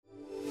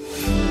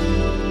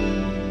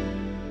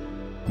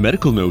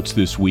Medical notes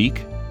this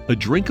week. A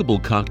drinkable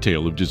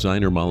cocktail of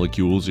designer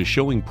molecules is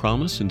showing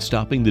promise in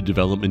stopping the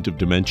development of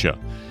dementia.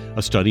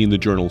 A study in the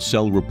journal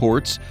Cell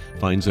Reports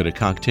finds that a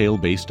cocktail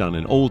based on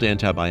an old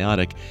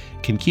antibiotic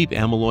can keep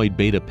amyloid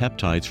beta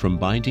peptides from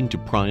binding to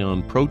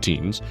prion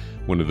proteins,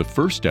 one of the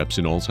first steps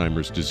in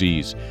Alzheimer's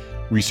disease.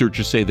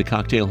 Researchers say the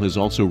cocktail has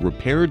also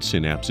repaired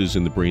synapses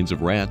in the brains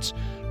of rats,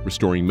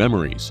 restoring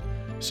memories.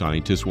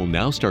 Scientists will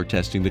now start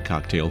testing the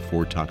cocktail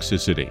for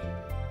toxicity.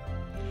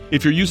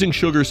 If you're using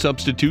sugar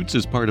substitutes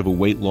as part of a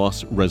weight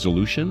loss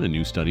resolution, a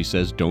new study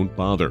says don't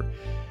bother.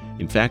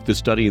 In fact, the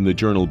study in the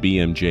journal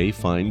BMJ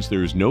finds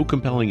there's no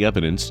compelling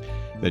evidence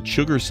that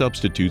sugar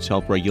substitutes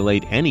help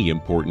regulate any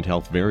important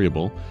health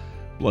variable.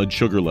 Blood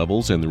sugar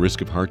levels and the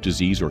risk of heart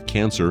disease or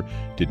cancer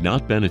did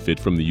not benefit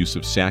from the use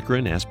of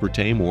saccharin,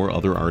 aspartame, or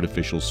other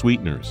artificial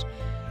sweeteners.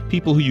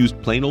 People who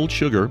used plain old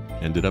sugar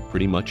ended up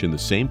pretty much in the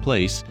same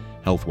place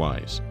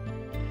health-wise.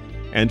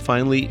 And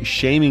finally,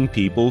 shaming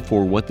people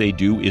for what they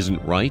do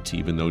isn't right,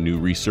 even though new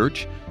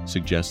research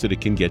suggests that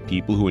it can get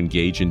people who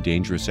engage in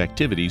dangerous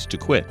activities to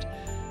quit.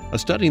 A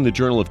study in the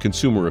Journal of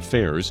Consumer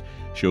Affairs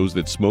shows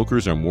that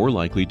smokers are more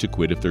likely to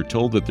quit if they're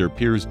told that their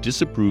peers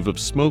disapprove of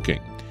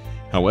smoking.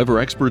 However,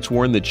 experts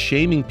warn that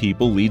shaming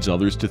people leads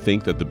others to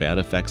think that the bad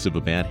effects of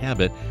a bad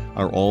habit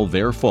are all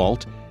their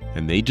fault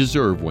and they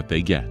deserve what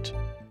they get.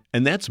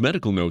 And that's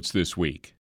Medical Notes this week.